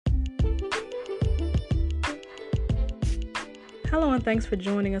Hello, and thanks for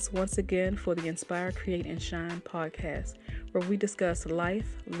joining us once again for the Inspire, Create, and Shine podcast, where we discuss life,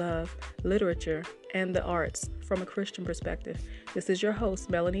 love, literature, and the arts from a Christian perspective. This is your host,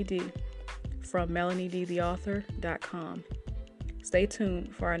 Melanie D, from melaniedtheauthor.com. Stay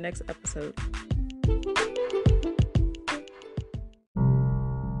tuned for our next episode.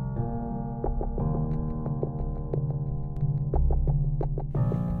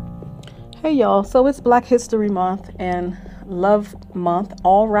 Hey y'all, so it's Black History Month and Love Month,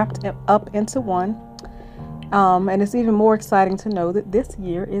 all wrapped up into one. And it's even more exciting to know that this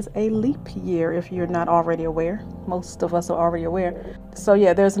year is a leap year, if you're not already aware. Most of us are already aware. So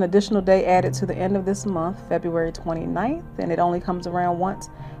yeah, there's an additional day added to the end of this month, February 29th, and it only comes around once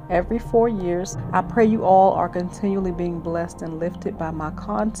every 4 years. I pray you all are continually being blessed and lifted by my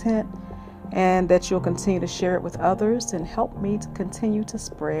content, and that you'll continue to share it with others and help me to continue to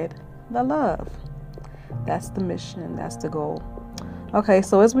spread the love. That's the mission. That's the goal. Okay,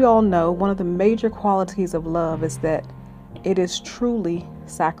 so as we all know, one of the major qualities of love is that it is truly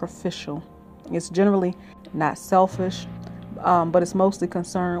sacrificial. It's generally not selfish, but it's mostly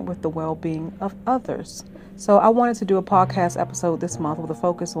concerned with the well-being of others. So I wanted to do a podcast episode this month with a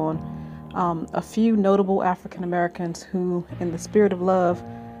focus on a few notable African Americans who, in the spirit of love,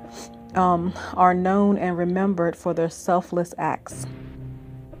 are known and remembered for their selfless acts.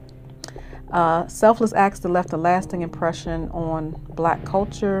 Selfless acts that left a lasting impression on Black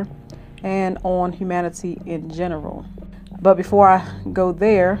culture and on humanity in general. But before I go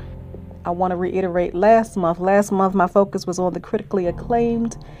there, I want to reiterate last month my focus was on the critically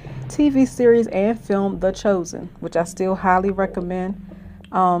acclaimed TV series and film The Chosen, which I still highly recommend.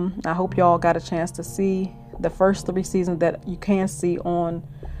 I hope y'all got a chance to see the first 3 seasons that you can see on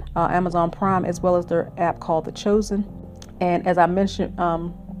Amazon Prime, as well as their app called The Chosen. And as I mentioned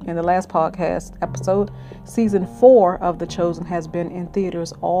in the last podcast episode, season 4 of The Chosen has been in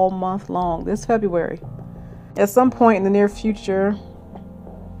theaters all month long this February. At some point in the near future,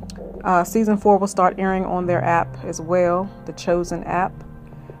 season 4 will start airing on their app as well, the Chosen app,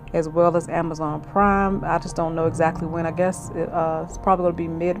 as well as Amazon Prime. I just don't know exactly when. I guess it's probably going to be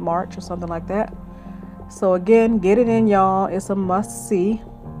mid-March or something like that. So again, get it in, y'all. It's a must-see.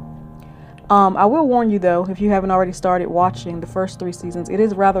 I will warn you, though, if you haven't already started watching the first 3 seasons, it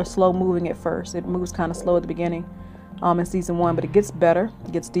is rather slow moving at first. It moves kind of slow at the beginning in season 1, but it gets better,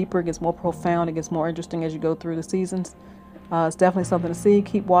 it gets deeper, it gets more profound, it gets more interesting as you go through the seasons. It's definitely something to see.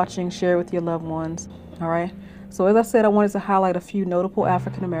 Keep watching, share with your loved ones. All right. So as I said, I wanted to highlight a few notable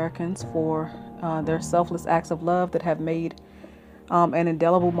African Americans for their selfless acts of love that have made an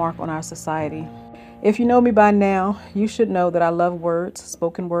indelible mark on our society. If you know me by now, you should know that I love words,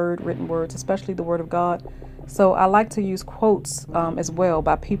 spoken word, written words, especially the Word of God. So I like to use quotes as well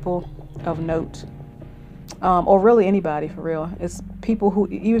by people of note, or really anybody for real. It's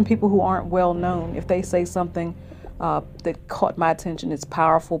even people who aren't well known. If they say something that caught my attention, it's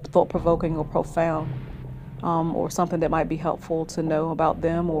powerful, thought-provoking, or profound, or something that might be helpful to know about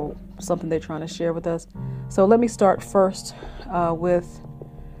them or something they're trying to share with us. So let me start first with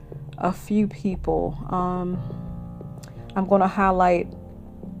a few people. I'm going to highlight,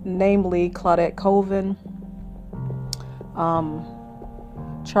 namely, Claudette Colvin,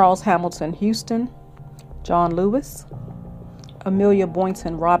 Charles Hamilton Houston, John Lewis, Amelia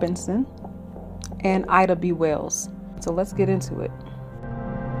Boynton Robinson, and Ida B. Wells. So let's get into it.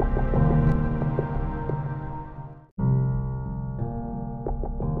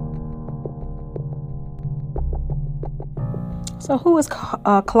 So who is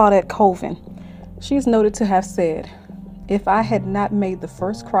Claudette Colvin? She's noted to have said, "If I had not made the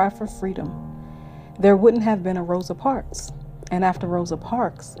first cry for freedom, there wouldn't have been a Rosa Parks. And after Rosa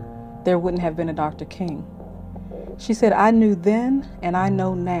Parks, there wouldn't have been a Dr. King." She said, "I knew then and I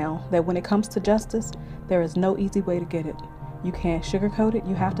know now that when it comes to justice, there is no easy way to get it. You can't sugarcoat it.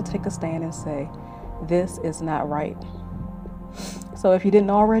 You have to take a stand and say, this is not right." So if you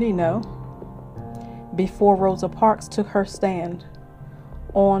didn't already know, before Rosa Parks took her stand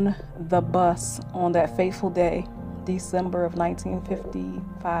on the bus on that fateful day, December of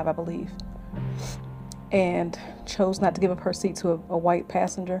 1955, I believe, and chose not to give up her seat to a white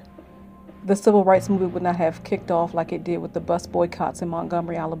passenger, the civil rights movement would not have kicked off like it did with the bus boycotts in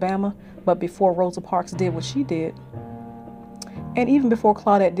Montgomery, Alabama. But before Rosa Parks did what she did, and even before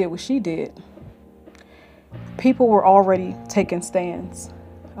Claudette did what she did, people were already taking stands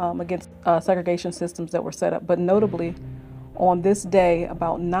against segregation systems that were set up. But notably, on this day,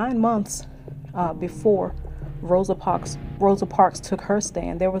 about 9 months before Rosa Parks took her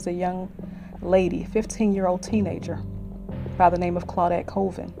stand, there was a young lady, 15-year-old teenager by the name of Claudette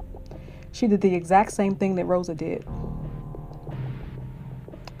Colvin. She did the exact same thing that Rosa did.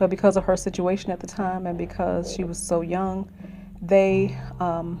 But because of her situation at the time and because she was so young, they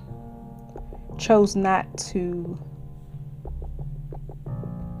chose not to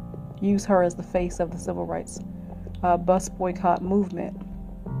use her as the face of the civil rights bus boycott movement.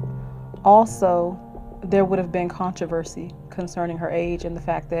 Also, there would have been controversy concerning her age and the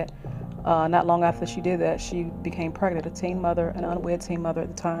fact that not long after she did that, she became pregnant, a teen mother, an unwed teen mother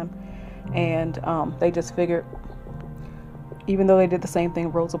at the time. And they just figured, even though they did the same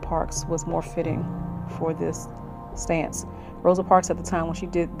thing, Rosa Parks was more fitting for this stance. Rosa Parks at the time when she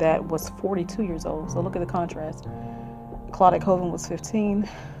did that was 42 years old. So look at the contrast. Claudette Colvin was 15.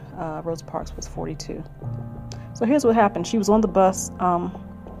 Rosa Parks was 42. So here's what happened. She was on the bus.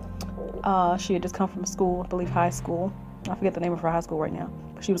 She had just come from school, I believe high school. I forget the name of her high school right now.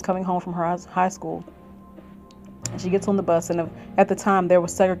 But she was coming home from her high school. And she gets on the bus, and at the time there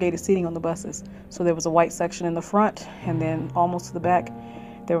was segregated seating on the buses. So there was a white section in the front, and then almost to the back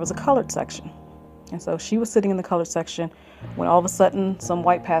there was a colored section. And so she was sitting in the colored section when all of a sudden some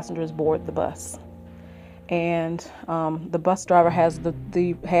white passengers board the bus. And the bus driver had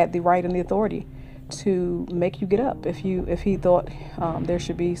the right and the authority to make you get up if he thought there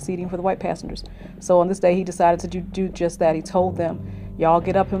should be seating for the white passengers. So on this day he decided to do just that. He told them, y'all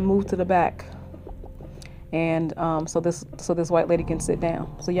get up and move to the back. And so this white lady can sit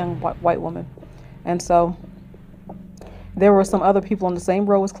down. It's a young white woman. And so there were some other people on the same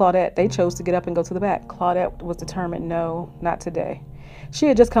row as Claudette. They chose to get up and go to the back. Claudette was determined, no, not today. She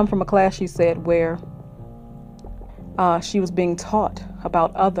had just come from a class, she said, where she was being taught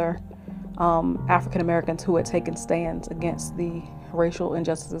about other African Americans who had taken stands against the racial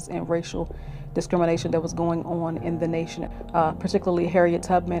injustices and racial discrimination that was going on in the nation, particularly Harriet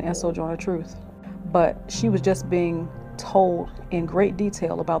Tubman and Sojourner Truth. But she was just being told in great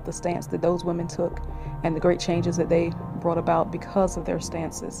detail about the stance that those women took and the great changes that they brought about because of their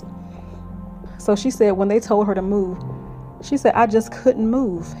stances. So she said when they told her to move, she said, I just couldn't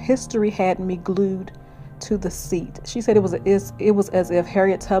move. History had me glued to the seat. She said it was as if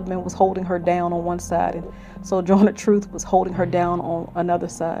Harriet Tubman was holding her down on one side and Sojourner Truth was holding her down on another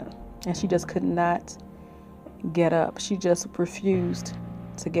side. And she just could not get up. She just refused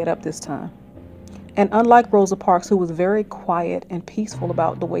to get up this time. And unlike Rosa Parks, who was very quiet and peaceful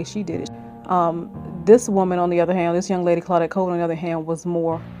about the way she did it, this woman, on the other hand, this young lady, Claudette Colvin, on the other hand, was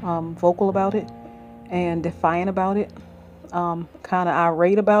more vocal about it and defiant about it, kind of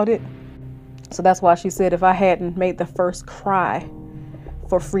irate about it. So that's why she said, if I hadn't made the first cry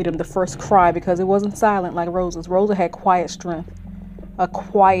for freedom, the first cry, because it wasn't silent like Rosa's. Rosa had quiet strength, a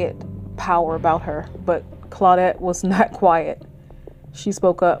quiet power about her, but Claudette was not quiet. She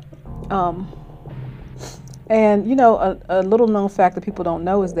spoke up. And, you know, a little known fact that people don't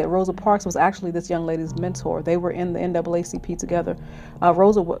know is that Rosa Parks was actually this young lady's mentor. They were in the NAACP together.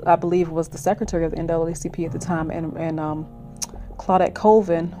 Rosa, I believe, was the secretary of the NAACP at the time, and Claudette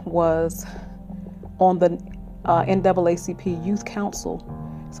Colvin was on the NAACP Youth Council.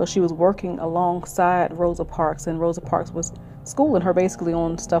 So she was working alongside Rosa Parks, and Rosa Parks was schooling her basically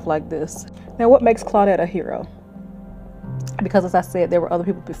on stuff like this. Now, what makes Claudette a hero? Because, as I said, there were other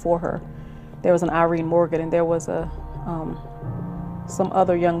people before her. There was an Irene Morgan, and there was some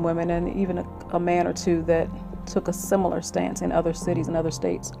other young women, and even a man or two that took a similar stance in other cities and other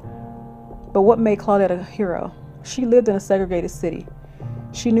states. But what made Claudette a hero? She lived in a segregated city.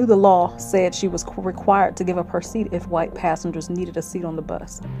 She knew the law said she was required to give up her seat if white passengers needed a seat on the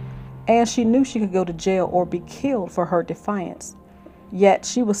bus. And she knew she could go to jail or be killed for her defiance. Yet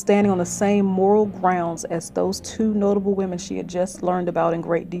she was standing on the same moral grounds as those two notable women she had just learned about in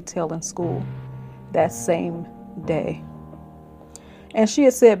great detail in school that same day. And she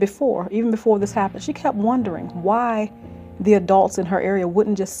had said before, even before this happened, she kept wondering why the adults in her area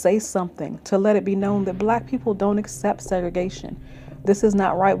wouldn't just say something to let it be known that black people don't accept segregation. This is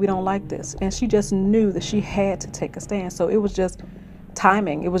not right. We don't like this. And she just knew that she had to take a stand. So it was just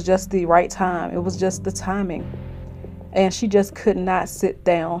timing. It was just the right time. It was just the timing. And she just could not sit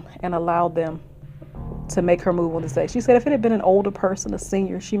down and allow them to make her move on this day. She said if it had been an older person, a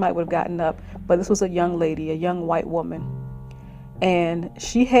senior, she might would have gotten up. But this was a young lady, a young white woman. And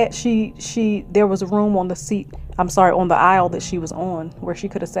there was room on the seat, on the aisle that she was on where she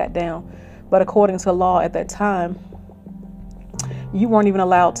could have sat down. But according to law at that time, you weren't even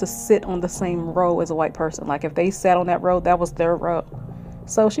allowed to sit on the same row as a white person. Like if they sat on that row, that was their row.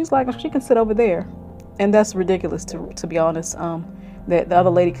 So she's like, she can sit over there. And that's ridiculous, to be honest, that the other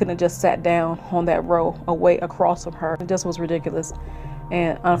lady couldn't have just sat down on that row away across from her. It just was ridiculous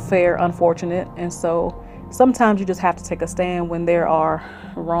and unfair, unfortunate. And so sometimes you just have to take a stand when there are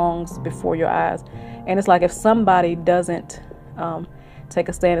wrongs before your eyes. And it's like if somebody doesn't take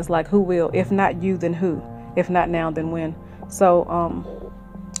a stand. It's like, who will? If not you, then who? If not now, then when? So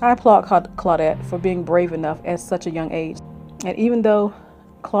I applaud Claudette for being brave enough at such a young age. And even though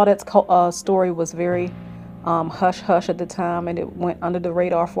Claudette's story was very hush-hush at the time, and it went under the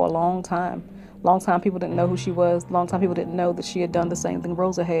radar for a long time. People didn't know who she was. Long time people didn't know that she had done the same thing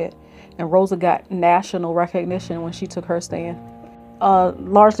Rosa had. And Rosa got national recognition when she took her stand,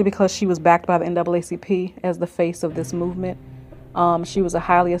 largely because she was backed by the NAACP as the face of this movement. She was a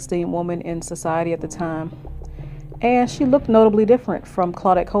highly esteemed woman in society at the time. And she looked notably different from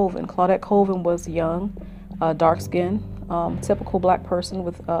Claudette Colvin. Claudette Colvin was young, dark-skinned, typical black person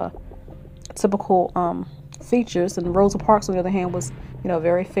with typical features. And Rosa Parks, on the other hand, was,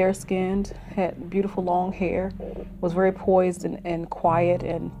 very fair-skinned, had beautiful long hair, was very poised and quiet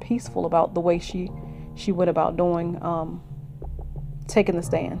and peaceful about the way she went about taking the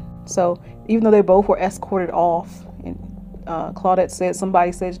stand. So even though they both were escorted off, and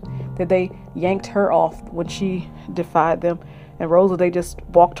somebody said that they yanked her off when she defied them, and Rosa, they just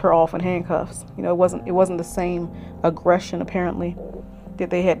walked her off in handcuffs. It wasn't the same aggression apparently that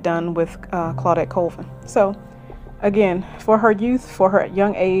they had done with Claudette Colvin. So again, for her youth, for her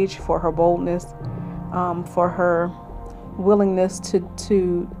young age, for her boldness, for her willingness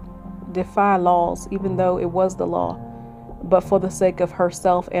to defy laws, even though it was the law, but for the sake of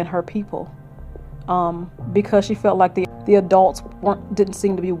herself and her people, because she felt like the adults didn't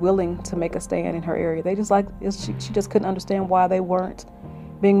seem to be willing to make a stand in her area. They just she just couldn't understand why they weren't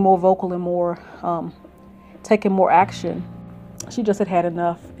being more vocal and more taking more action. She just had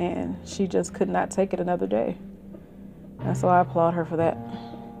enough, and she just could not take it another day. And so I applaud her for that.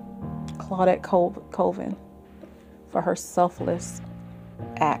 Claudette Colvin, for her selfless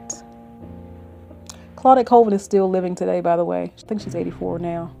act. Claudette Colvin is still living today, by the way. I think she's 84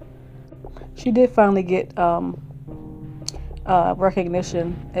 now. She did finally get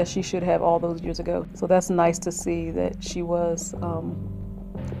recognition, as she should have all those years ago. So that's nice to see that she was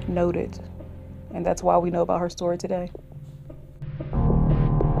noted. And that's why we know about her story today.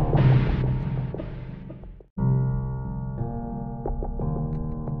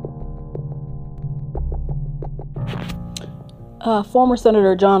 Former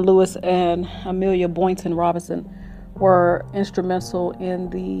Senator John Lewis and Amelia Boynton Robinson were instrumental in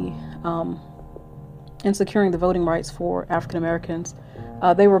securing the voting rights for African Americans.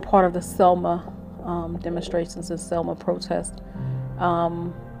 They were part of the Selma demonstrations and Selma protest,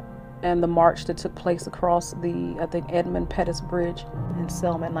 and the march that took place across the, I think, Edmund Pettus Bridge in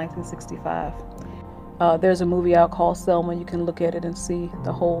Selma in 1965. There's a movie out called Selma. You can look at it and see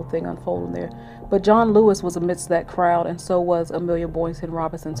the whole thing unfolding there. But John Lewis was amidst that crowd, and so was Amelia Boynton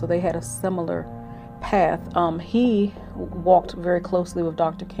Robinson. So they had a similar path. He walked very closely with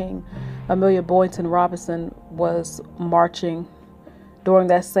Dr. King. Amelia Boynton Robinson was marching during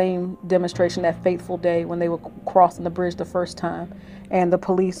that same demonstration, that fateful day when they were crossing the bridge the first time, and the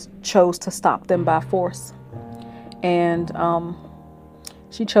police chose to stop them by force. And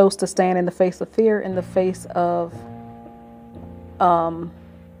she chose to stand in the face of fear, in the face of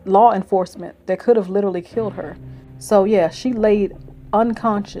law enforcement that could have literally killed her. So yeah, she laid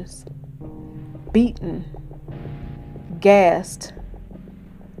unconscious, beaten, gassed,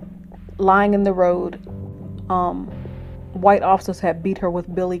 lying in the road. White officers had beat her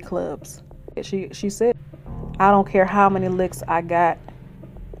with billy clubs. She said, "I don't care how many licks I got.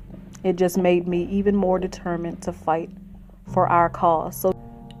 It just made me even more determined to fight for our cause." So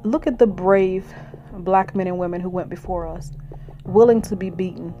look at the brave black men and women who went before us, willing to be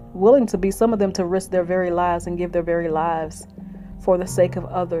beaten, willing to be, some of them, to risk their very lives and give their very lives for the sake of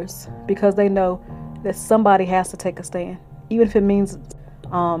others, because they know that somebody has to take a stand, even if it means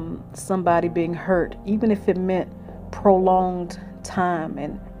somebody being hurt, even if it meant prolonged time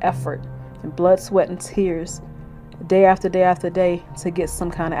and effort and blood, sweat, and tears, day after day after day, to get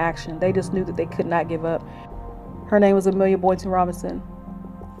some kind of action. They just knew that they could not give up. Her name was Amelia Boynton Robinson.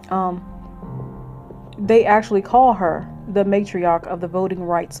 They actually call her the matriarch of the voting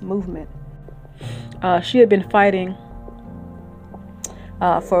rights movement. She had been fighting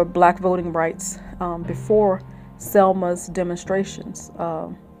for black voting rights before Selma's demonstrations.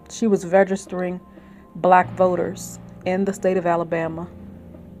 She was registering black voters in the state of Alabama,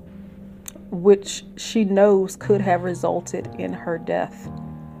 which she knows could have resulted in her death.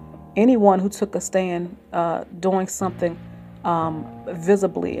 Anyone who took a stand doing something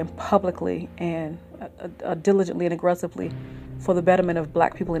visibly and publicly and diligently and aggressively for the betterment of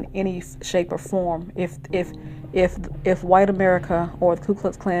black people in any shape or form, if white America or the Ku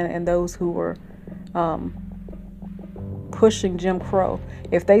Klux Klan and those who were pushing Jim Crow,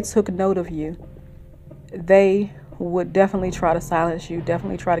 if they took note of you, they would definitely try to silence you,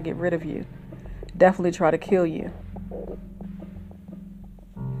 definitely try to get rid of you, definitely try to kill you.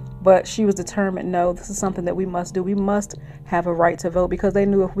 But she was determined, no, this is something that we must do. We must have a right to vote, because they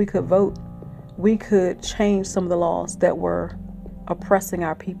knew if we could vote, we could change some of the laws that were oppressing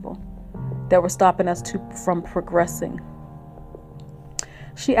our people, that were stopping us from progressing.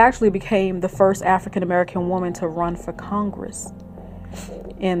 She actually became the first African American woman to run for Congress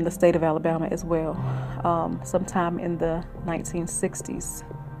in the state of Alabama as well, sometime in the 1960s.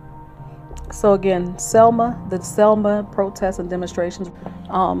 So again, the Selma protests and demonstrations,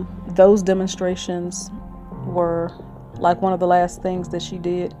 those demonstrations were like one of the last things that she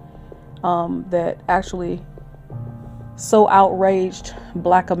did that actually so outraged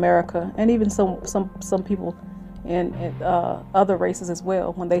Black America, and even some people in other races as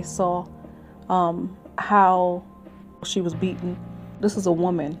well, when they saw how she was beaten. This is a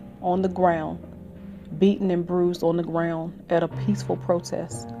woman on the ground, beaten and bruised on the ground at a peaceful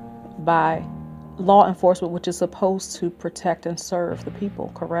protest by law enforcement, which is supposed to protect and serve the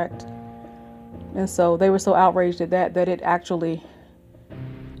people, correct? And so they were so outraged at that it actually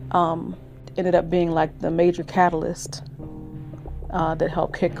ended up being like the major catalyst that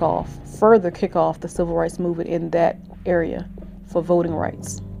helped further kick off the civil rights movement in that area for voting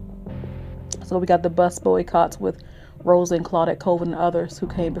rights. So we got the bus boycotts with Rosa and Claudette Colvin and others who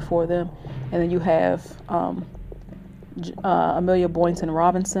came before them. And then you have Amelia Boynton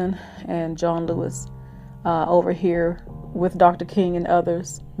Robinson and John Lewis over here with Dr. King and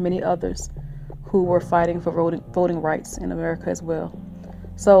others, many others, who were fighting for voting rights in America as well.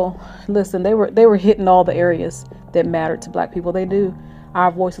 So listen, they were hitting all the areas that mattered to Black people. They knew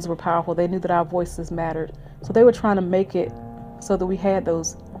our voices were powerful. They knew that our voices mattered. So they were trying to make it so that we had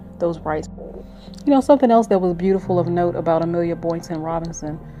those rights. You know, something else that was beautiful of note about Amelia Boynton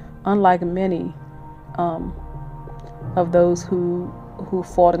Robinson, unlike many of those who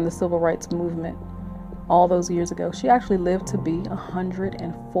fought in the civil rights movement all those years ago, she actually lived to be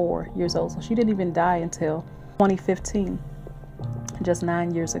 104 years old. So she didn't even die until 2015, just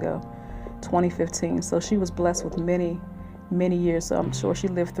 9 years ago, 2015. So she was blessed with many, many years. So I'm sure she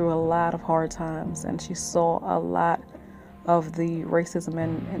lived through a lot of hard times, and she saw a lot of the racism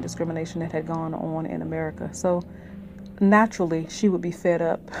and discrimination that had gone on in America. So naturally, she would be fed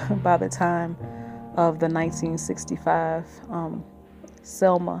up by the time of the 1965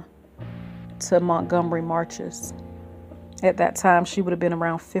 Selma to Montgomery marches. At that time, she would have been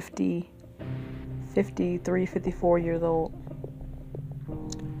around 50, 53, 54 years old.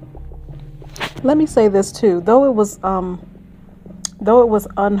 Let me say this too, though it was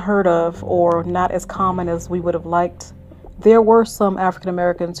unheard of or not as common as we would have liked, there were some African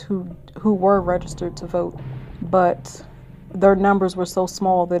Americans who were registered to vote, but their numbers were so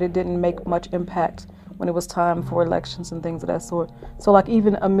small that it didn't make much impact when it was time for elections and things of that sort. So like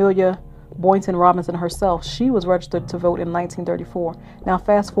even Amelia Boynton Robinson herself, she was registered to vote in 1934. Now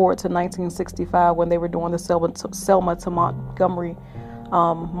fast forward to 1965 when they were doing the Selma to Montgomery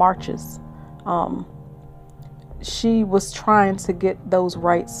marches. She was trying to get those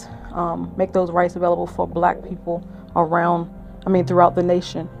rights, make those rights available for Black people throughout the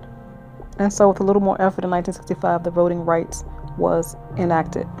nation. And so with a little more effort in 1965, the voting rights was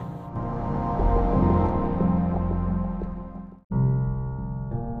enacted.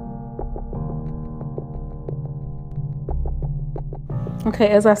 Okay,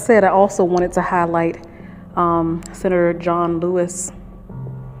 as I said, I also wanted to highlight Senator John Lewis,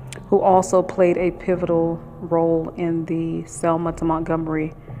 who also played a pivotal role in the Selma to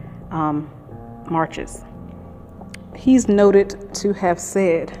Montgomery marches. He's noted to have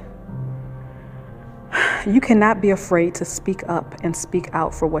said, "You cannot be afraid to speak up and speak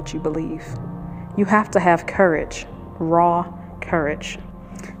out for what you believe. You have to have courage, raw courage."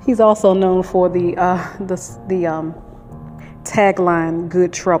 He's also known for the tagline,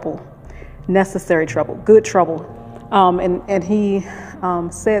 "Good trouble, necessary trouble, good trouble." And he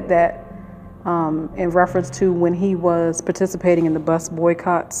said that in reference to when he was participating in the bus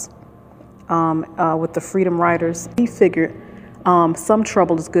boycotts with the Freedom Riders. He figured some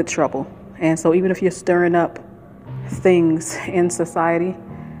trouble is good trouble. And so even if you're stirring up things in society,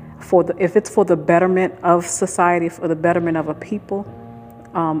 if it's for the betterment of society, for the betterment of a people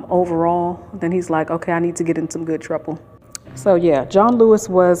overall, then he's like, okay, I need to get in some good trouble. So yeah, John Lewis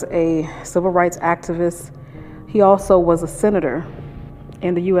was a civil rights activist. He also was a senator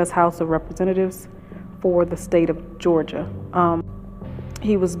in the U.S. House of Representatives for the state of Georgia.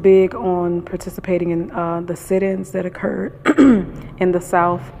 He was big on participating in the sit-ins that occurred in the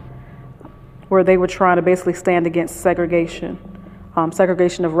South, where they were trying to basically stand against segregation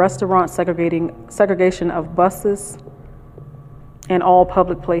segregation of restaurants, segregation of buses, and all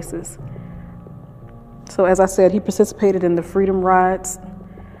public places. So as I said, he participated in the Freedom Rides,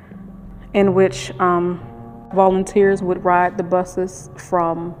 in which volunteers would ride the buses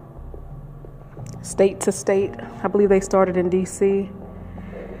from state to state. I believe they started in DC,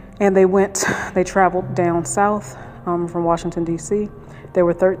 and they traveled down south from Washington, DC. There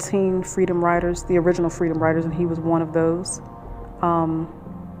were 13 Freedom Riders, the original Freedom Riders, and he was one of those.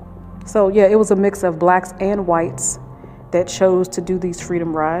 So yeah, it was a mix of blacks and whites that chose to do these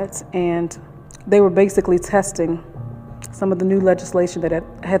Freedom Rides, and they were basically testing some of the new legislation that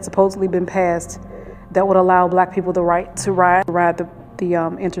had supposedly been passed that would allow black people the right to ride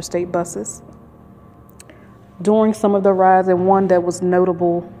the interstate buses. During some of the rides, and one that was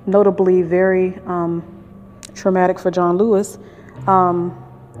notably very traumatic for John Lewis,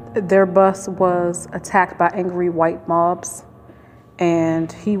 their bus was attacked by angry white mobs,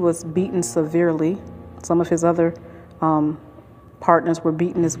 and he was beaten severely. Some of his other partners were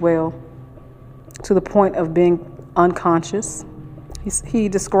beaten as well, to the point of being unconscious. He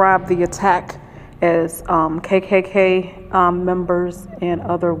described the attack as KKK members and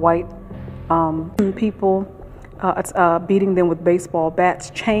other white people beating them with baseball bats,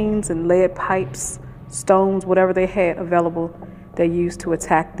 chains, and lead pipes, stones, whatever they had available, they used to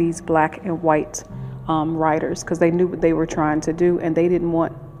attack these black and white riders, because they knew what they were trying to do, and they didn't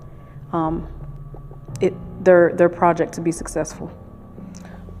want their project to be successful.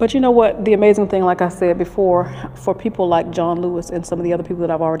 But you know what? The amazing thing, like I said before, for people like John Lewis and some of the other people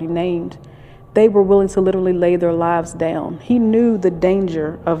that I've already named, they were willing to literally lay their lives down. He knew the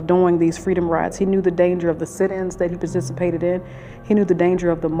danger of doing these freedom rides. He knew the danger of the sit-ins that he participated in. He knew the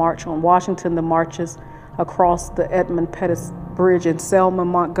danger of the March on Washington, the marches across the Edmund Pettus Bridge in Selma,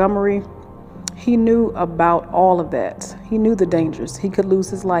 Montgomery. He knew about all of that. He knew the dangers. He could lose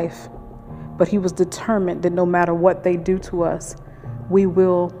his life, but he was determined that no matter what they do to us, we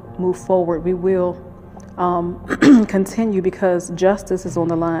will move forward. We will continue, because justice is on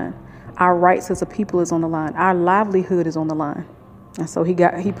the line. Our rights as a people is on the line. Our livelihood is on the line. And so he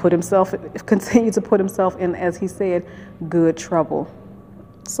continued to put himself in, as he said, good trouble.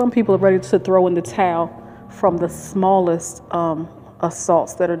 Some people are ready to throw in the towel from the smallest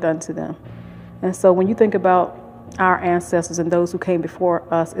assaults that are done to them. And so when you think about our ancestors and those who came before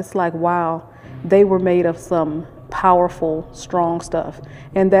us, it's like, wow, they were made of some powerful, strong stuff.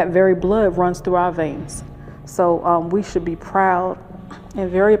 And that very blood runs through our veins. So we should be proud and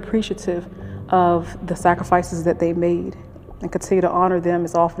very appreciative of the sacrifices that they made, and continue to honor them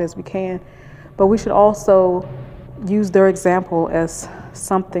as often as we can. But we should also use their example as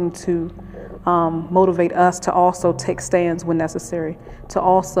something to motivate us to also take stands when necessary, to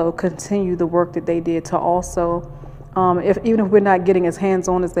also continue the work that they did, to also, even if we're not getting as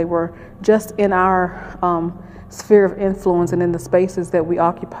hands-on as they were, just in our sphere of influence and in the spaces that we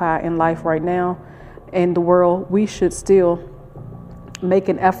occupy in life right now in the world, we should still make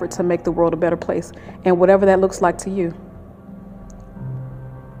an effort to make the world a better place. And whatever that looks like to you,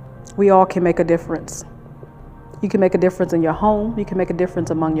 we all can make a difference. You can make a difference in your home. You can make a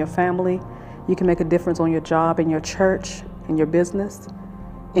difference among your family. You can make a difference on your job, in your church, in your business,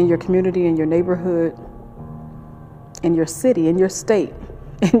 in your community, in your neighborhood, in your city, in your state,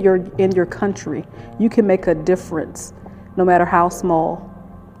 in your country. You can make a difference, no matter how small,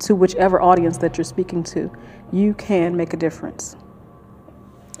 to whichever audience that you're speaking to. You can make a difference.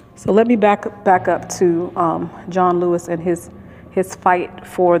 So let me back up to John Lewis and his fight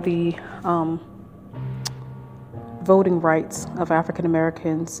for the voting rights of African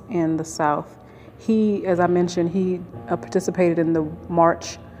Americans in the South. He, as I mentioned, he participated in the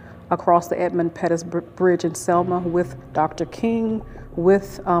march across the Edmund Pettus Bridge in Selma with Dr. King,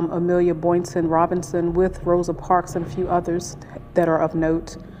 with Amelia Boynton Robinson, with Rosa Parks, and a few others that are of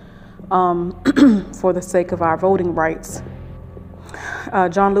note, for the sake of our voting rights.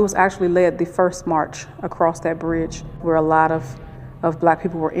 John Lewis actually led the first march across that bridge, where a lot of black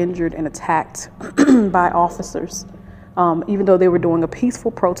people were injured and attacked by officers. Even though they were doing a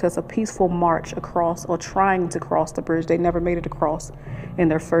peaceful protest, a peaceful march across, or trying to cross the bridge, they never made it across in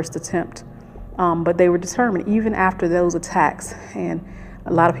their first attempt. But they were determined, even after those attacks, and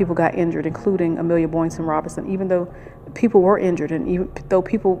a lot of people got injured, including Amelia Boynton Robinson. Even though people were injured, and even though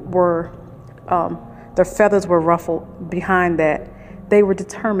people were, their feathers were ruffled behind that, they were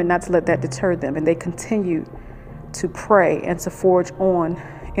determined not to let that deter them, and they continued to pray and to forge on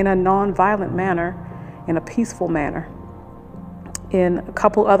in a non-violent manner, in a peaceful manner. In a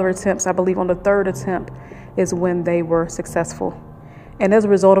couple other attempts, I believe on the third attempt is when they were successful. And as a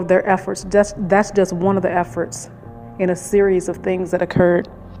result of their efforts, that's just one of the efforts in a series of things that occurred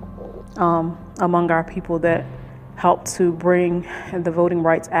among our people that helped to bring the Voting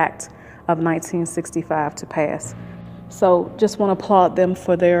Rights Act of 1965 to pass. So just want to applaud them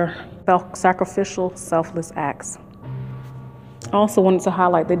for their sacrificial, selfless acts. I also wanted to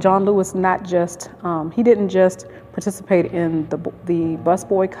highlight that John Lewis he didn't just participate in the bus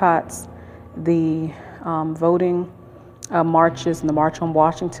boycotts, the voting marches, and the March on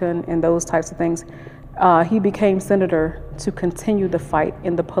Washington, and those types of things. He became senator to continue the fight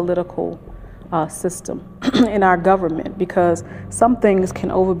in the political system in our government, because some things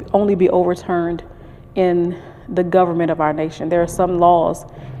can only be overturned in the government of our nation. There are some laws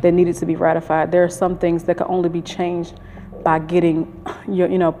that needed to be ratified. There are some things that can only be changed by getting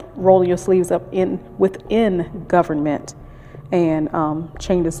rolling your sleeves up within government and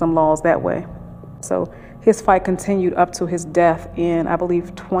changing some laws that way. So his fight continued up to his death in, I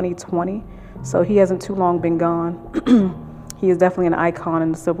believe, 2020. So he hasn't too long been gone. He is definitely an icon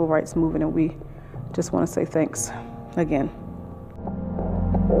in the civil rights movement, and we just want to say thanks again.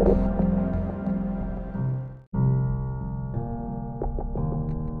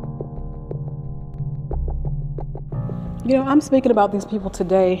 I'm speaking about these people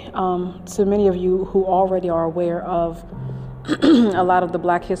today to many of you who already are aware of a lot of the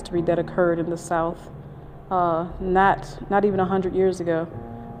Black history that occurred in the South, not even 100 years ago,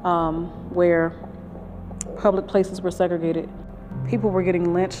 where public places were segregated. People were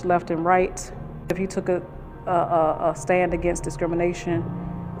getting lynched left and right. If you took a stand against discrimination,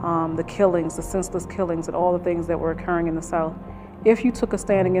 the killings, the senseless killings, and all the things that were occurring in the South, if you took a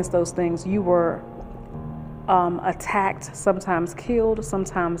stand against those things, you were attacked, sometimes killed,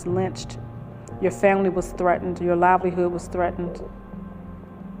 sometimes lynched. Your family was threatened. Your livelihood was threatened.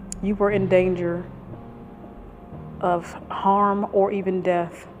 You were in danger of harm or even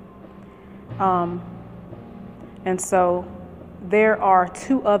death. And so there are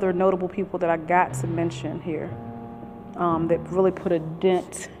two other notable people that I got to mention here that really put a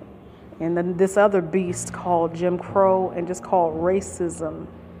dent in this other beast called Jim Crow and just called racism.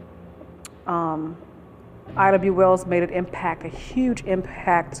 Ida B. Wells made an impact, a huge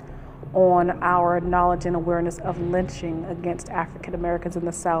impact on our knowledge and awareness of lynching against African Americans in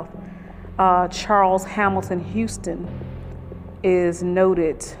the South. Charles Hamilton Houston is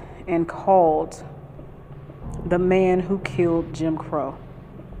noted and called the man who killed Jim Crow.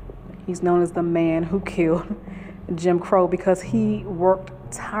 He's known as the man who killed Jim Crow because he worked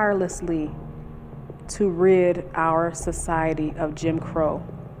tirelessly to rid our society of Jim Crow.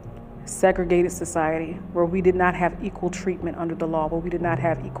 Segregated society where we did not have equal treatment under the law, where we did not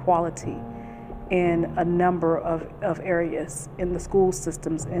have equality in a number of areas, in the school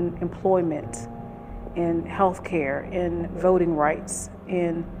systems, in employment, in healthcare, in voting rights,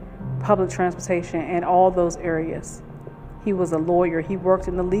 in public transportation, and all those areas. He was a lawyer. He worked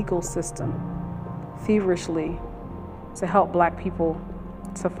in the legal system feverishly to help Black people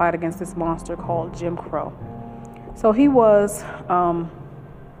to fight against this monster called Jim Crow. So he was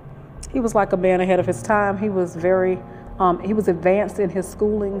like a man ahead of his time. He was he was advanced in his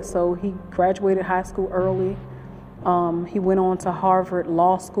schooling, so he graduated high school early. He went on to Harvard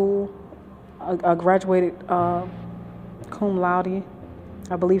Law School, graduated cum laude.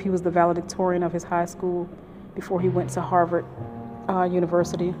 I believe he was the valedictorian of his high school before he went to Harvard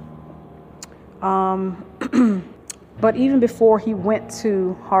University. But even before he went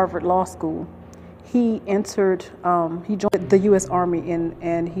to Harvard Law School, he joined the U.S. Army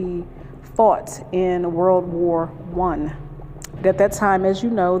and he fought in World War I. At that time, as you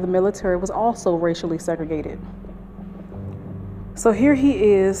know, the military was also racially segregated. So here he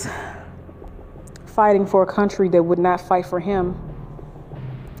is fighting for a country that would not fight for him.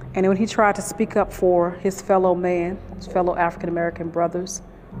 And when he tried to speak up for his fellow African American brothers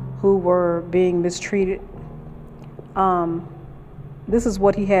who were being mistreated, this is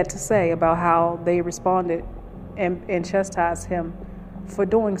what he had to say about how they responded and chastised him for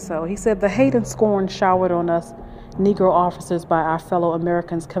doing so. He said, "The hate and scorn showered on us Negro officers by our fellow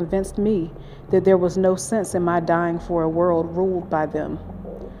Americans convinced me that there was no sense in my dying for a world ruled by them.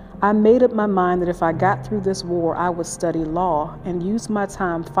 I made up my mind that if I got through this war, I would study law and use my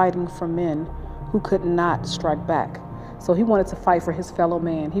time fighting for men who could not strike back." So he wanted to fight for his fellow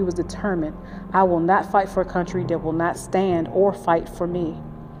man. He was determined. I will not fight for a country that will not stand or fight for me.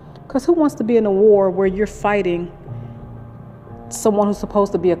 Because who wants to be in a war where you're fighting someone who's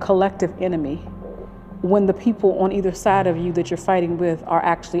supposed to be a collective enemy when the people on either side of you that you're fighting with are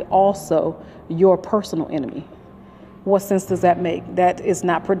actually also your personal enemy? What sense does that make? That is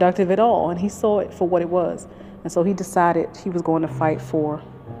not productive at all. And he saw it for what it was. And so he decided he was going to fight for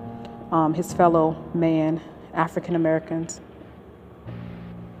his fellow man African Americans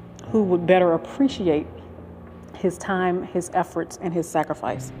who would better appreciate his time, his efforts, and his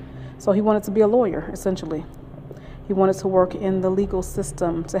sacrifice. So he wanted to be a lawyer, essentially. He wanted to work in the legal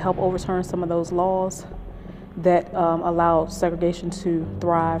system to help overturn some of those laws that allowed segregation to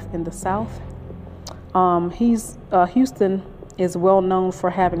thrive in the South. Houston is well known for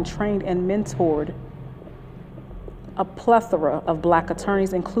having trained and mentored a plethora of black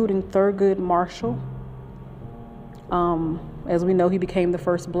attorneys, including Thurgood Marshall. As we know, he became the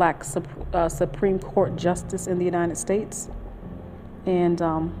first black Supreme Court justice in the United States. And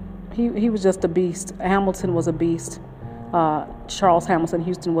he was just a beast. Hamilton was a beast. Charles Hamilton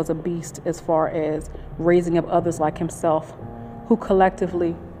Houston was a beast as far as raising up others like himself who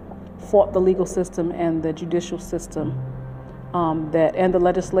collectively fought the legal system and the judicial system and the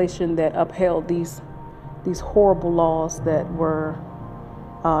legislation that upheld these horrible laws that were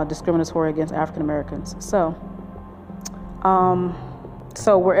discriminatory against African Americans.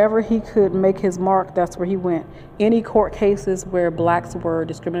 So wherever he could make his mark, that's where he went. Any court cases where blacks were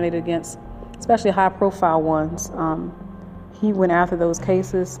discriminated against, especially high-profile ones, he went after those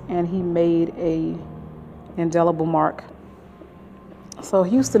cases and he made a indelible mark. So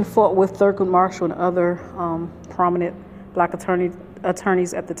Houston fought with Thurgood Marshall and other prominent black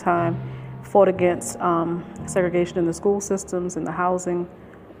attorneys at the time, fought against segregation in the school systems and the housing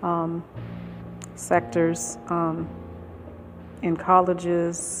sectors, in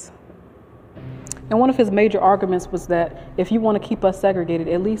colleges. And one of his major arguments was that if you want to keep us segregated,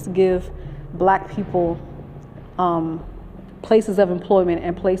 at least give black people places of employment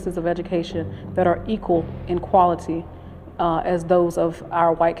and places of education that are equal in quality as those of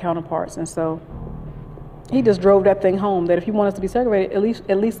our white counterparts. And so he just drove that thing home, that if you want us to be segregated,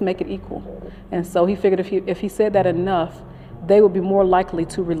 at least make it equal. And so he figured if he said that enough, they would be more likely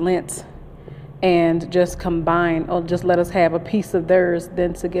to relent and just combine, or just let us have a piece of theirs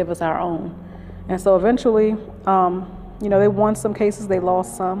than to give us our own. And so eventually, they won some cases, they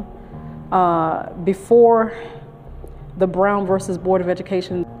lost some. Before the Brown versus Board of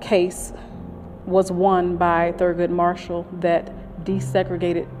Education case was won by Thurgood Marshall that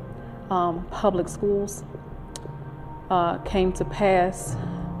desegregated public schools came to pass,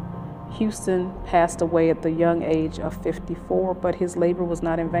 Houston passed away at the young age of 54, but his labor was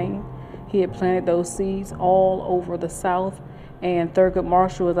not in vain. He had planted those seeds all over the South, and Thurgood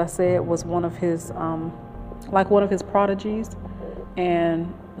Marshall, as I said, was one of his prodigies,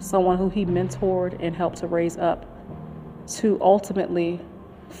 and someone who he mentored and helped to raise up to ultimately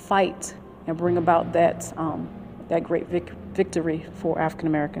fight and bring about that great victory for African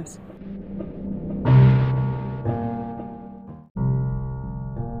Americans.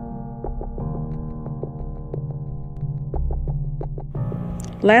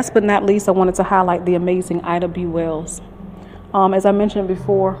 Last but not least, I wanted to highlight the amazing Ida B. Wells. As I mentioned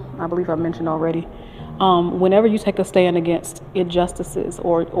before, I believe I mentioned already, whenever you take a stand against injustices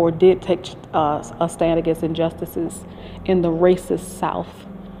or did take a stand against injustices in the racist South,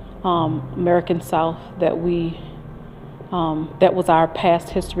 American South that was our past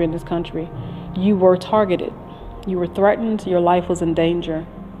history in this country, you were targeted, you were threatened, your life was in danger.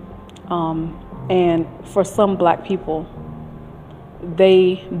 And for some black people,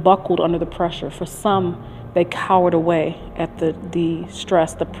 they buckled under the pressure. For some, they cowered away at the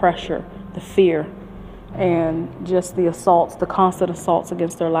stress, the pressure, the fear, and just the assaults, the constant assaults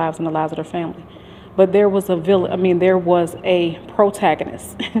against their lives and the lives of their family. But there was there was a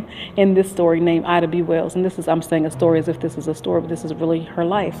protagonist in this story named Ida B. Wells. And I'm saying a story as if this is a story, but this is really her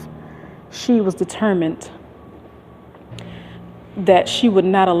life. She was determined that she would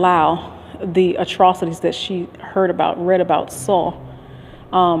not allow the atrocities that she heard about, read about, saw,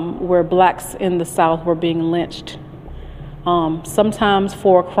 where blacks in the South were being lynched. Sometimes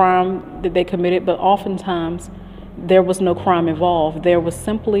for a crime that they committed, but oftentimes there was no crime involved. There was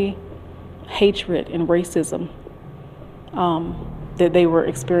simply hatred and racism that they were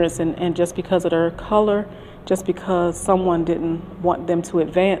experiencing, and just because of their color, just because someone didn't want them to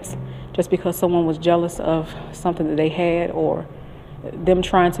advance, just because someone was jealous of something that they had or them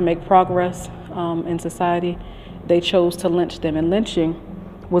trying to make progress in society, they chose to lynch them. And lynching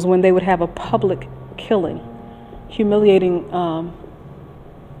was when they would have a public killing, humiliating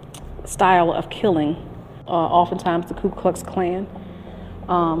style of killing. Oftentimes the Ku Klux Klan,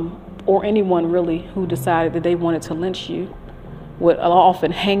 or anyone really who decided that they wanted to lynch you, would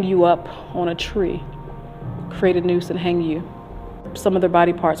often hang you up on a tree, create a noose and hang you. Some of their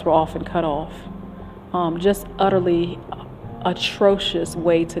body parts were often cut off. Just utterly atrocious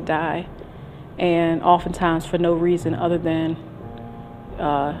way to die, and oftentimes for no reason other than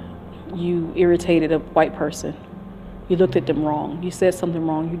you irritated a white person. You looked at them wrong. You said something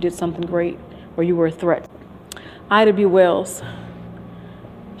wrong. You did something great, or you were a threat. Ida B. Wells,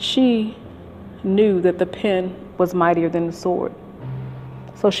 she knew that the pen was mightier than the sword.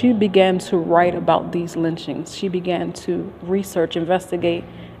 So she began to write about these lynchings. She began to research, investigate,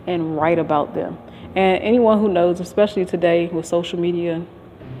 and write about them. And anyone who knows, especially today with social media,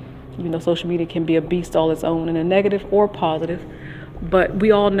 even though social media can be a beast all its own in a negative or positive, but we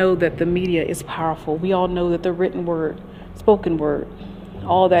all know that the media is powerful. We all know that the written word, spoken word,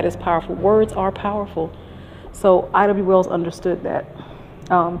 all that is powerful. Words are powerful. So Ida B. Wells understood that.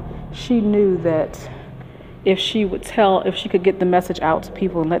 She knew that if she could get the message out to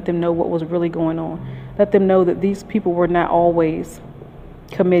people and let them know what was really going on, let them know that these people were not always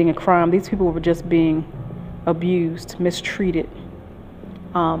committing a crime. These people were just being abused, mistreated,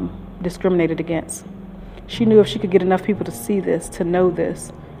 discriminated against. She knew if she could get enough people to see this, to know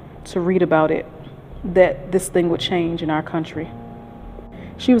this, to read about it, that this thing would change in our country.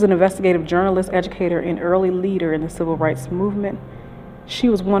 She was an investigative journalist, educator, and early leader in the civil rights movement. She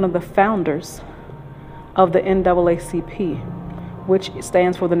was one of the founders of the NAACP, which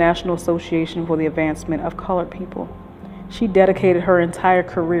stands for the National Association for the Advancement of Colored People. She dedicated her entire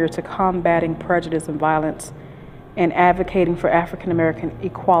career to combating prejudice and violence and advocating for African American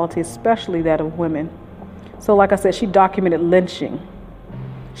equality, especially that of women. So like I said, she documented lynching.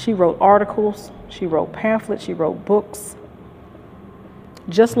 She wrote articles, she wrote pamphlets, she wrote books.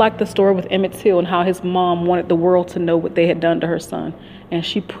 Just like the story with Emmett Till and how his mom wanted the world to know what they had done to her son. And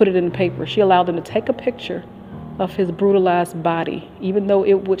she put it in the paper. She allowed them to take a picture of his brutalized body, even though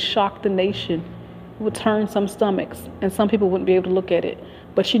it would shock the nation. It would turn some stomachs, and some people wouldn't be able to look at it.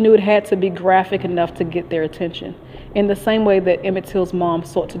 But she knew it had to be graphic enough to get their attention. In the same way that Emmett Till's mom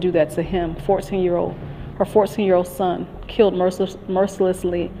sought to do that to him, her 14-year-old son, killed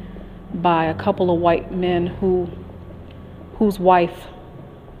mercilessly by a couple of white men whose wife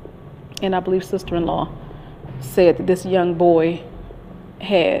and I believe sister-in-law said that this young boy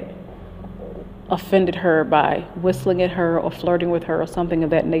had offended her by whistling at her or flirting with her or something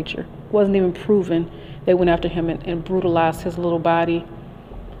of that nature. It wasn't even proven. They went after him and brutalized his little body,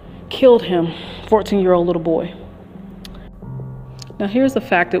 killed him, 14-year-old little boy. Now here's the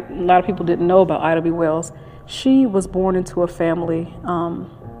fact that a lot of people didn't know about Ida B. Wells. She was born into a family.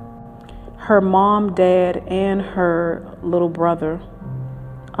 Her mom, dad, and her little brother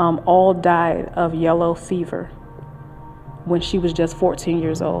all died of yellow fever when she was just 14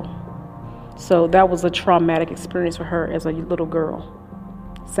 years old. So that was a traumatic experience for her as a little girl.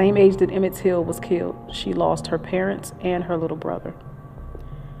 Same age that Emmett Till was killed. She lost her parents and her little brother.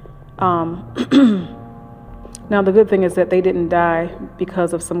 Now the good thing is that they didn't die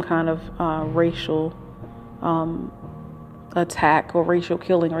because of some kind of racial attack or racial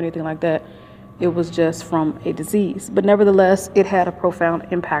killing or anything like that. It was just from a disease. But nevertheless, it had a profound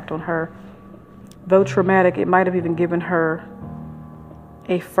impact on her. Though traumatic, it might have even given her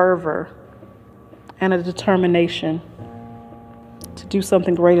a fervor and a determination to do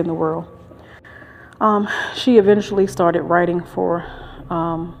something great in the world. She eventually started writing for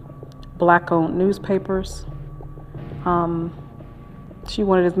Black-owned newspapers. She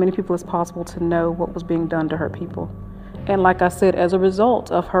wanted as many people as possible to know what was being done to her people. And like I said, as a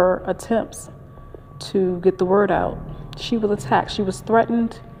result of her attempts to get the word out, she was attacked. She was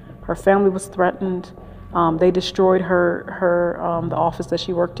threatened. Her family was threatened. They destroyed the office that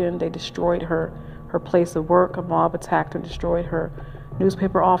she worked in. They destroyed her place of work. A mob attacked and destroyed her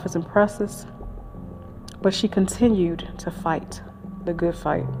newspaper office and presses. But she continued to fight the good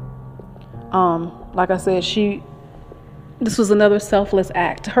fight. Like I said, this was another selfless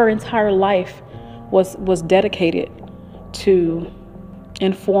act. Her entire life was dedicated to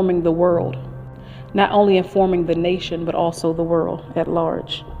informing the world. Not only informing the nation, but also the world at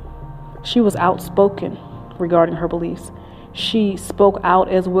large. She was outspoken regarding her beliefs. She spoke out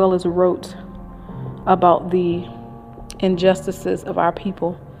as well as wrote about the injustices of our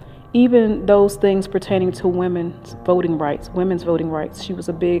people, even those things pertaining to women's voting rights. She was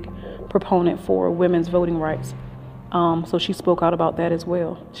a big proponent for women's voting rights. So she spoke out about that as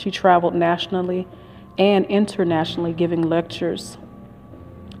well. She traveled nationally and internationally, giving lectures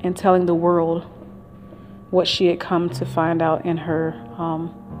and telling the world what she had come to find out in her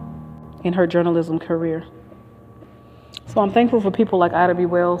journalism career. So I'm thankful for people like Ida B.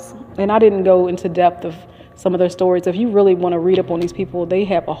 Wells. And I didn't go into depth of some of their stories. If you really want to read up on these people, they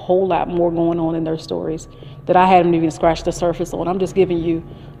have a whole lot more going on in their stories that I haven't even scratched the surface on. I'm just giving you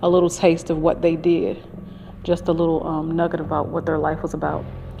a little taste of what they did, just a little nugget about what their life was about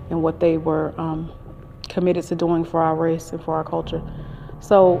and what they were committed to doing for our race and for our culture.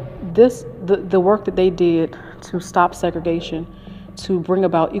 So the work that they did to stop segregation, to bring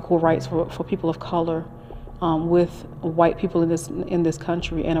about equal rights for people of color, with white people in this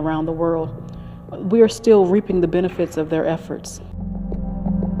country and around the world, we are still reaping the benefits of their efforts.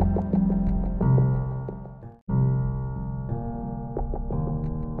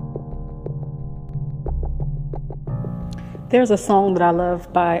 There's a song that I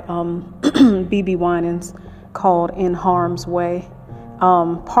love by B.B. Winans called "In Harm's Way."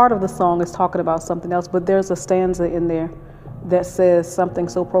 Part of the song is talking about something else, but there's a stanza in there that says something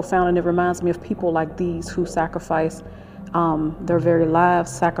so profound, and it reminds me of people like these who sacrifice their very lives,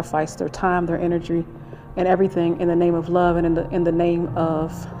 sacrifice their time, their energy, and everything in the name of love and in the name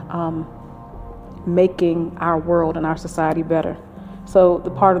of making our world and our society better. So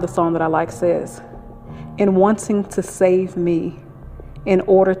the part of the song that I like says, "In wanting to save me in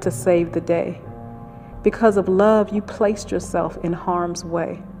order to save the day, because of love you placed yourself in harm's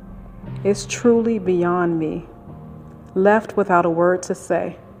way. It's truly beyond me. Left without a word to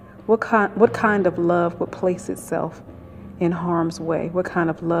say, what kind of love would place itself in harm's way? What kind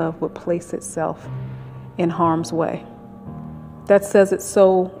of love would place itself in harm's way?" That says it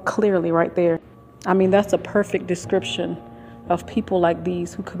so clearly right there. I mean, that's a perfect description of people like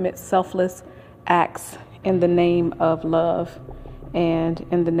these who commit selfless acts in the name of love and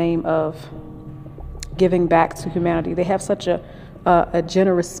in the name of giving back to humanity. They have such a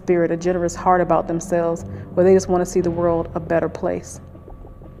generous spirit, a generous heart about themselves, where they just want to see the world a better place.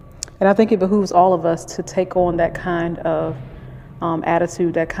 And I think it behooves all of us to take on that kind of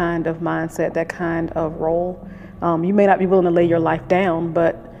attitude, that kind of mindset, that kind of role. You may not be willing to lay your life down,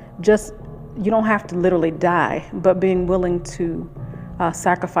 but you don't have to literally die, but being willing to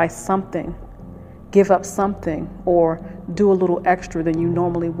sacrifice something, give up something, or do a little extra than you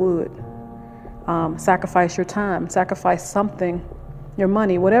normally would. Sacrifice your time, sacrifice something, your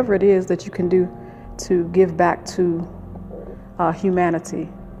money, whatever it is that you can do to give back to humanity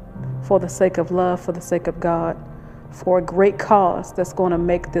for the sake of love, for the sake of God, for a great cause that's going to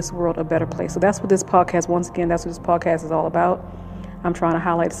make this world a better place. So that's what this podcast, once again, that's what this podcast is all about. I'm trying to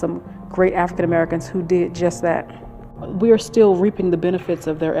highlight some great African Americans who did just that. We are still reaping the benefits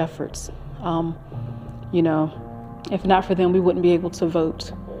of their efforts. If not for them, we wouldn't be able to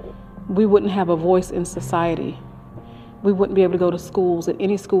vote. We wouldn't have a voice in society. We wouldn't be able to go to schools, at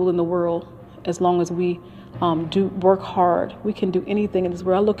any school in the world, as long as we do work hard. We can do anything in this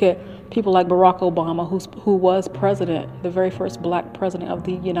world. I look at people like Barack Obama, who was president, the very first black president of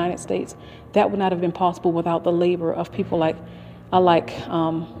the United States. That would not have been possible without the labor of people like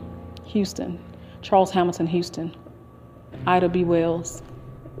Houston, Charles Hamilton Houston, Ida B. Wells,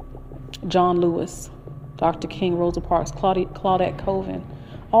 John Lewis, Dr. King, Rosa Parks, Claudette Colvin,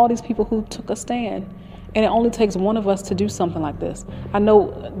 all these people who took a stand. And it only takes one of us to do something like this. I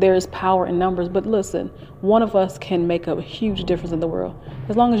know there's power in numbers, but listen, one of us can make a huge difference in the world.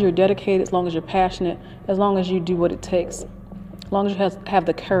 As long as you're dedicated, as long as you're passionate, as long as you do what it takes, as long as you have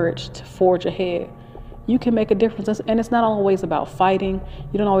the courage to forge ahead, you can make a difference. And it's not always about fighting.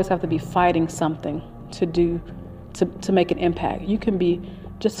 You don't always have to be fighting something to make an impact. You can be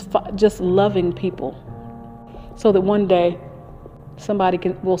just loving people, so that one day somebody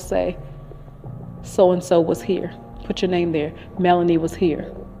will say, so-and-so was here. Put your name there. Melanie was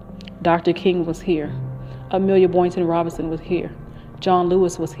here. Dr. King was here. Amelia Boynton Robinson was here. John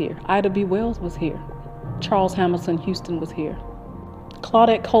Lewis was here. Ida B. Wells was here. Charles Hamilton Houston was here.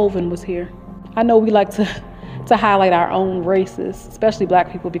 Claudette Colvin was here. I know we like to highlight our own races, especially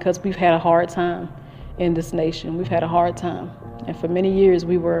black people, because we've had a hard time in this nation. We've had a hard time. And for many years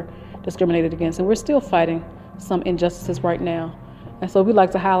we were discriminated against, and we're still fighting some injustices right now. And so we like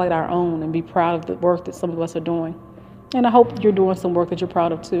to highlight our own and be proud of the work that some of us are doing. And I hope you're doing some work that you're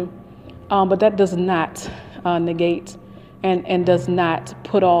proud of too. But that does not negate and does not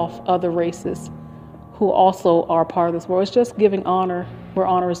put off other races who also are part of this world. It's just giving honor where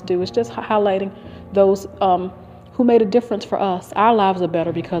honor is due. It's just highlighting those who made a difference for us. Our lives are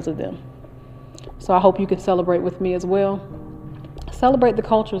better because of them. So I hope you can celebrate with me as well. Celebrate the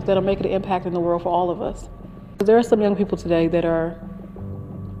cultures that are making an impact in the world for all of us. There are some young people today that are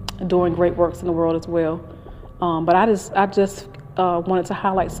doing great works in the world as well. But I just wanted to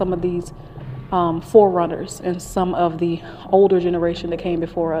highlight some of these forerunners and some of the older generation that came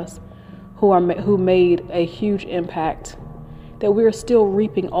before us who made a huge impact that we're still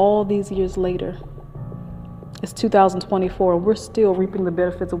reaping all these years later. It's 2024 and we're still reaping the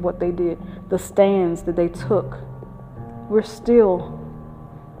benefits of what they did, the stands that they took. We're still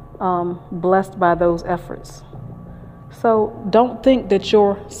blessed by those efforts. So don't think that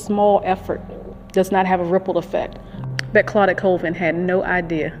your small effort does not have a ripple effect. Bet Claudette Colvin had no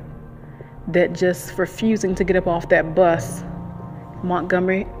idea that just refusing to get up off that bus,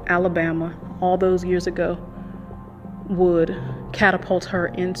 Montgomery, Alabama, all those years ago, would catapult her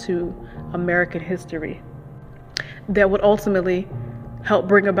into American history. That would ultimately help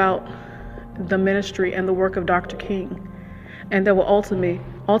bring about the ministry and the work of Dr. King. And that will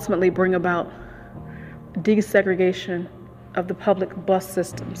ultimately bring about desegregation of the public bus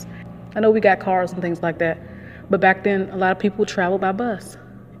systems. I know we got cars and things like that, but back then a lot of people traveled by bus.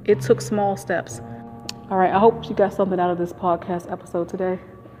 It took small steps. All right, I hope you got something out of this podcast episode today.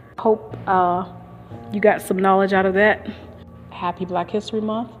 I hope you got some knowledge out of that. Happy Black History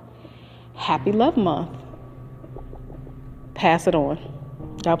Month. Happy Love Month. Pass it on.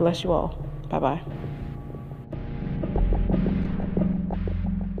 God bless you all. Bye-bye.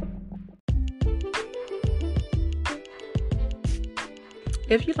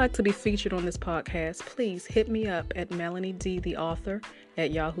 If you'd like to be featured on this podcast, please hit me up at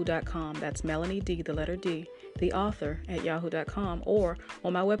melaniedtheauthor@yahoo.com. That's Melanie D, the letter D, the author @yahoo.com, or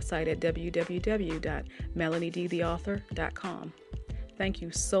on my website at www.melaniedtheauthor.com. Thank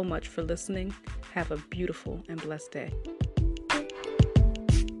you so much for listening. Have a beautiful and blessed day.